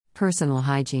Personal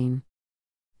hygiene.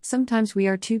 Sometimes we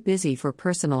are too busy for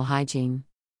personal hygiene.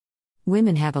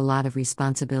 Women have a lot of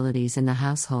responsibilities in the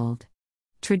household.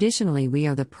 Traditionally, we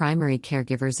are the primary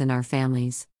caregivers in our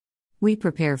families. We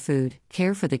prepare food,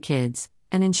 care for the kids,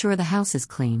 and ensure the house is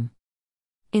clean.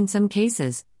 In some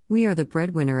cases, we are the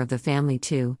breadwinner of the family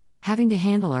too, having to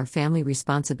handle our family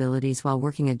responsibilities while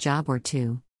working a job or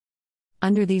two.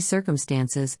 Under these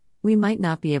circumstances, we might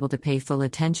not be able to pay full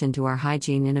attention to our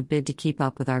hygiene in a bid to keep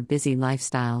up with our busy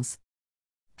lifestyles.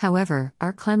 However,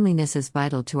 our cleanliness is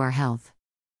vital to our health.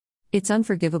 It's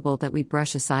unforgivable that we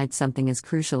brush aside something as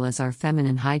crucial as our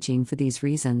feminine hygiene for these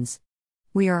reasons.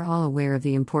 We are all aware of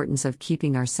the importance of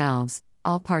keeping ourselves,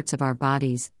 all parts of our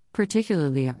bodies,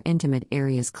 particularly our intimate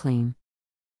areas, clean.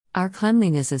 Our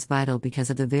cleanliness is vital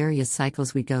because of the various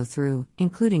cycles we go through,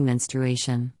 including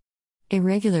menstruation.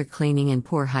 Irregular cleaning and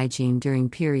poor hygiene during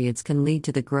periods can lead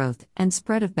to the growth and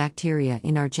spread of bacteria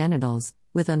in our genitals,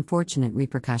 with unfortunate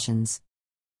repercussions.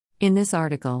 In this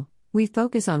article, we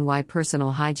focus on why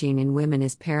personal hygiene in women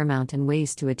is paramount and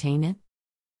ways to attain it.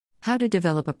 How to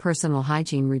develop a personal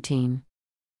hygiene routine.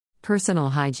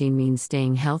 Personal hygiene means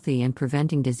staying healthy and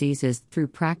preventing diseases through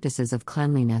practices of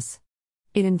cleanliness.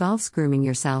 It involves grooming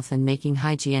yourself and making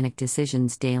hygienic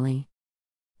decisions daily.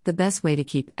 The best way to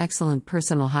keep excellent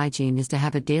personal hygiene is to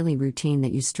have a daily routine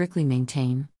that you strictly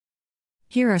maintain.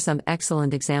 Here are some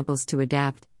excellent examples to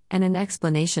adapt, and an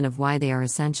explanation of why they are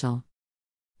essential.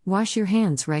 Wash your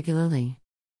hands regularly.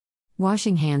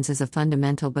 Washing hands is a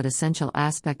fundamental but essential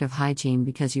aspect of hygiene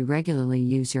because you regularly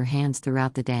use your hands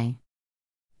throughout the day.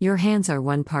 Your hands are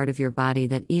one part of your body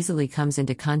that easily comes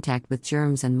into contact with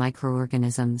germs and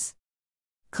microorganisms.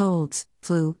 Colds,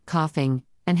 flu, coughing,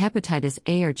 and hepatitis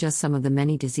A are just some of the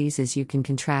many diseases you can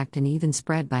contract and even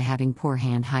spread by having poor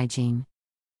hand hygiene.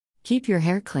 Keep your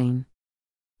hair clean.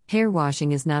 Hair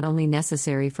washing is not only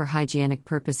necessary for hygienic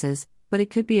purposes, but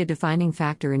it could be a defining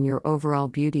factor in your overall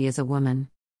beauty as a woman.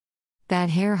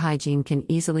 Bad hair hygiene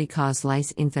can easily cause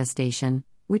lice infestation,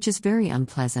 which is very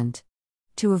unpleasant.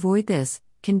 To avoid this,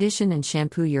 condition and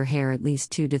shampoo your hair at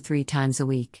least 2 to 3 times a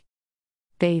week.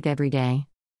 Bathe every day.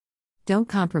 Don't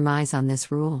compromise on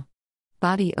this rule.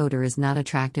 Body odor is not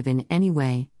attractive in any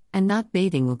way, and not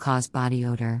bathing will cause body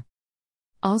odor.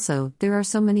 Also, there are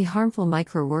so many harmful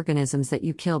microorganisms that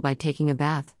you kill by taking a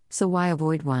bath, so why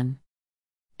avoid one?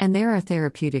 And there are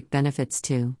therapeutic benefits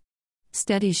too.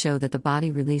 Studies show that the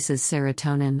body releases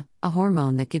serotonin, a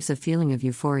hormone that gives a feeling of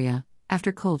euphoria,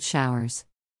 after cold showers.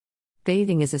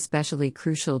 Bathing is especially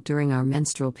crucial during our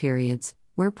menstrual periods,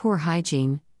 where poor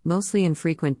hygiene, mostly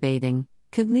infrequent bathing,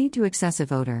 could lead to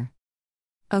excessive odor.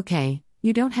 Okay,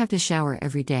 you don't have to shower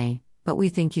every day, but we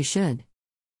think you should.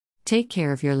 Take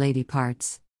care of your lady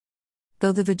parts.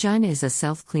 Though the vagina is a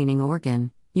self-cleaning organ,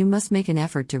 you must make an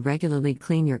effort to regularly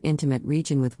clean your intimate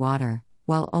region with water,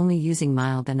 while only using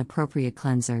mild and appropriate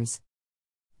cleansers.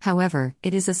 However,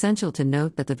 it is essential to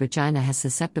note that the vagina has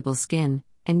susceptible skin,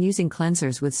 and using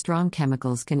cleansers with strong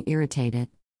chemicals can irritate it.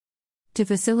 To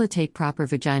facilitate proper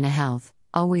vagina health,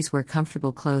 always wear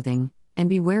comfortable clothing, and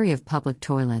be wary of public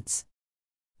toilets.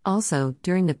 Also,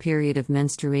 during the period of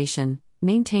menstruation,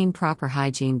 maintain proper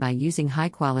hygiene by using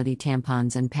high-quality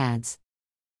tampons and pads.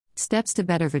 Steps to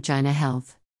better vagina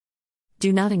health.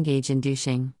 Do not engage in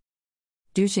douching.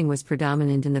 Douching was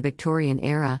predominant in the Victorian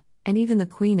era, and even the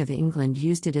Queen of England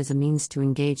used it as a means to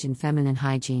engage in feminine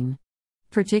hygiene,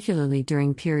 particularly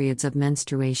during periods of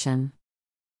menstruation.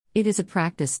 It is a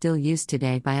practice still used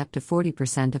today by up to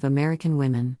 40% of American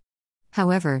women.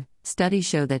 However, studies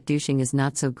show that douching is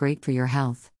not so great for your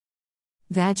health.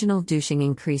 Vaginal douching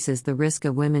increases the risk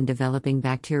of women developing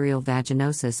bacterial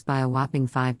vaginosis by a whopping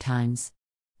 5 times.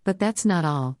 But that's not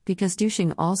all, because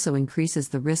douching also increases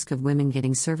the risk of women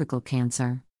getting cervical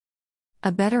cancer.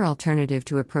 A better alternative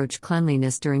to approach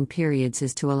cleanliness during periods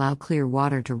is to allow clear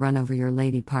water to run over your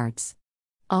lady parts.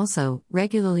 Also,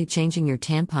 regularly changing your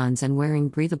tampons and wearing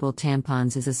breathable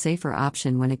tampons is a safer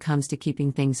option when it comes to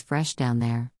keeping things fresh down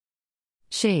there.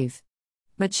 Shave.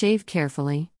 But shave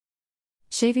carefully.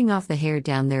 Shaving off the hair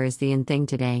down there is the in thing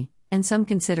today, and some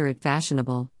consider it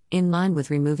fashionable, in line with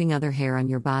removing other hair on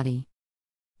your body.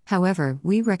 However,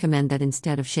 we recommend that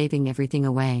instead of shaving everything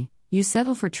away, you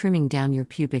settle for trimming down your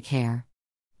pubic hair.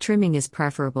 Trimming is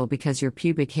preferable because your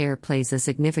pubic hair plays a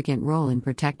significant role in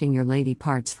protecting your lady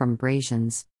parts from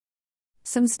abrasions.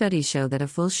 Some studies show that a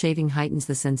full shaving heightens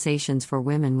the sensations for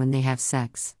women when they have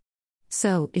sex.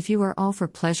 So, if you are all for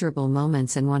pleasurable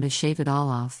moments and want to shave it all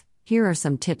off, here are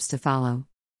some tips to follow.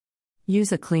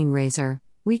 Use a clean razor.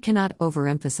 We cannot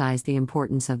overemphasize the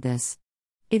importance of this.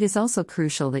 It is also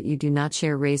crucial that you do not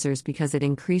share razors because it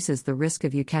increases the risk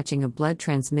of you catching a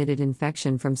blood-transmitted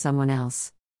infection from someone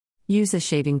else. Use a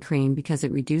shaving cream because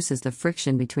it reduces the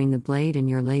friction between the blade and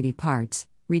your lady parts,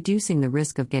 reducing the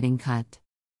risk of getting cut.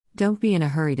 Don't be in a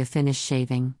hurry to finish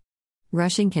shaving.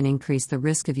 Rushing can increase the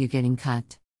risk of you getting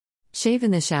cut. Shave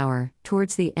in the shower,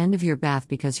 towards the end of your bath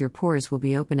because your pores will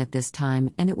be open at this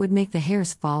time and it would make the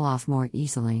hairs fall off more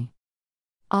easily.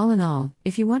 All in all,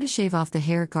 if you want to shave off the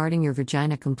hair guarding your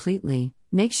vagina completely,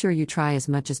 make sure you try as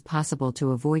much as possible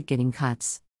to avoid getting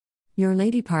cuts. Your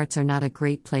lady parts are not a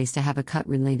great place to have a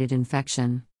cut-related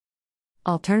infection.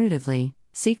 Alternatively,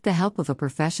 seek the help of a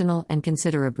professional and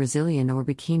consider a Brazilian or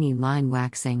bikini line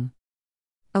waxing.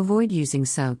 Avoid using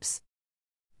soaps.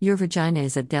 Your vagina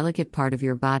is a delicate part of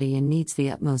your body and needs the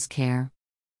utmost care.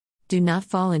 Do not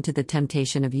fall into the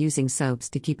temptation of using soaps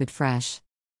to keep it fresh.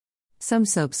 Some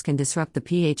soaps can disrupt the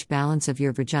pH balance of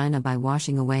your vagina by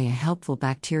washing away a helpful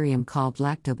bacterium called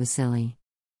lactobacilli.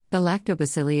 The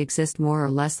lactobacilli exist more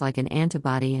or less like an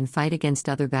antibody and fight against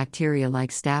other bacteria like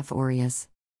Staph aureus.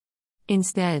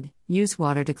 Instead, use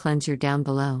water to cleanse your down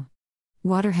below.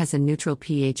 Water has a neutral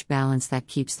pH balance that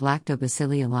keeps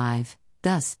lactobacilli alive,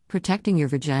 thus protecting your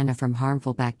vagina from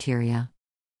harmful bacteria.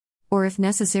 Or if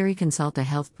necessary, consult a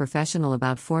health professional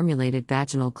about formulated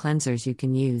vaginal cleansers you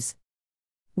can use.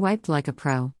 Wipe like a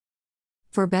pro.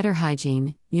 For better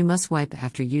hygiene, you must wipe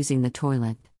after using the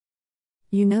toilet.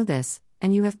 You know this,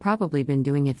 and you have probably been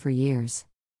doing it for years.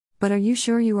 But are you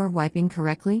sure you are wiping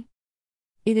correctly?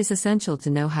 It is essential to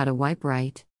know how to wipe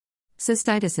right.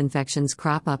 Cystitis infections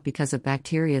crop up because of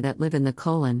bacteria that live in the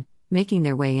colon, making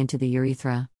their way into the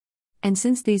urethra. And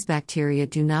since these bacteria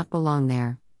do not belong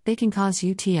there, they can cause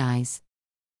UTIs.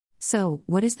 So,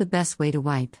 what is the best way to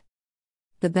wipe?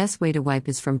 The best way to wipe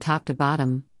is from top to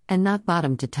bottom, and not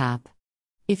bottom to top.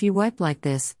 If you wipe like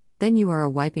this, then you are a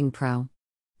wiping pro.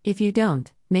 If you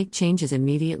don't, make changes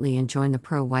immediately and join the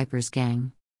pro wipers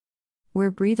gang. Wear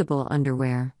breathable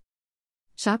underwear.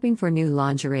 Shopping for new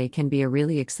lingerie can be a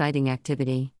really exciting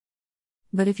activity.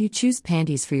 But if you choose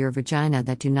panties for your vagina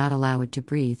that do not allow it to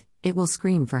breathe, it will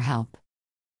scream for help.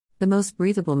 The most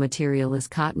breathable material is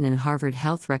cotton, and Harvard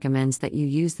Health recommends that you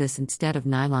use this instead of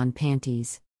nylon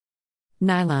panties.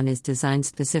 Nylon is designed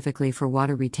specifically for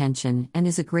water retention and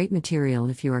is a great material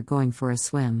if you are going for a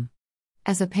swim.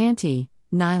 As a panty,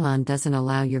 nylon doesn't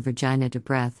allow your vagina to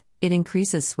breathe, it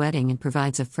increases sweating and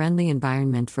provides a friendly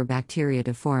environment for bacteria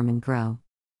to form and grow.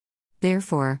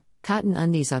 Therefore, cotton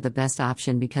undies are the best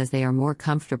option because they are more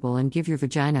comfortable and give your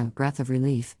vagina a breath of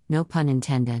relief, no pun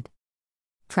intended.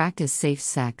 Practice safe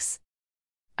sex.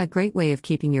 A great way of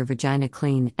keeping your vagina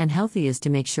clean and healthy is to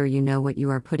make sure you know what you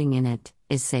are putting in it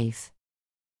is safe.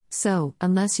 So,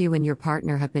 unless you and your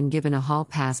partner have been given a hall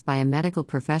pass by a medical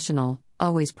professional,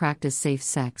 always practice safe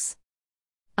sex.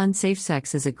 Unsafe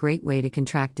sex is a great way to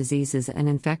contract diseases and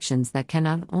infections that can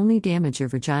not only damage your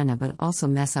vagina but also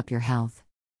mess up your health.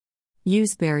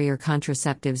 Use barrier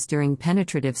contraceptives during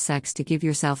penetrative sex to give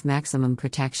yourself maximum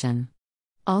protection.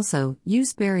 Also,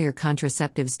 use barrier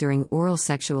contraceptives during oral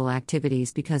sexual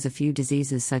activities because a few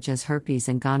diseases such as herpes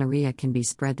and gonorrhea can be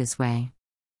spread this way.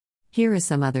 Here is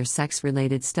some other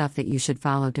sex-related stuff that you should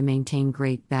follow to maintain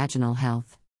great vaginal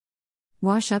health.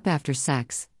 Wash up after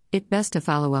sex. It's best to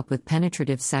follow up with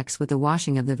penetrative sex with the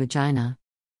washing of the vagina.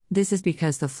 This is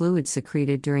because the fluid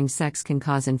secreted during sex can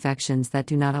cause infections that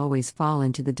do not always fall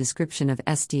into the description of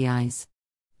STIs.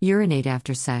 Urinate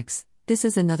after sex. This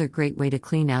is another great way to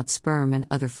clean out sperm and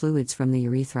other fluids from the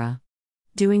urethra.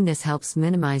 Doing this helps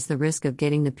minimize the risk of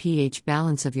getting the pH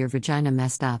balance of your vagina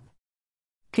messed up.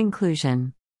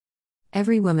 Conclusion.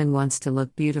 Every woman wants to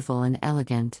look beautiful and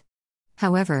elegant.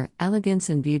 However, elegance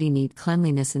and beauty need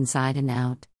cleanliness inside and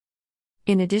out.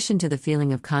 In addition to the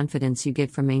feeling of confidence you get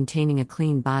from maintaining a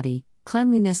clean body,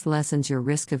 cleanliness lessens your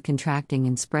risk of contracting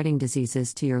and spreading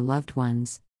diseases to your loved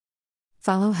ones.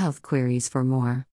 Follow Health Queries for more.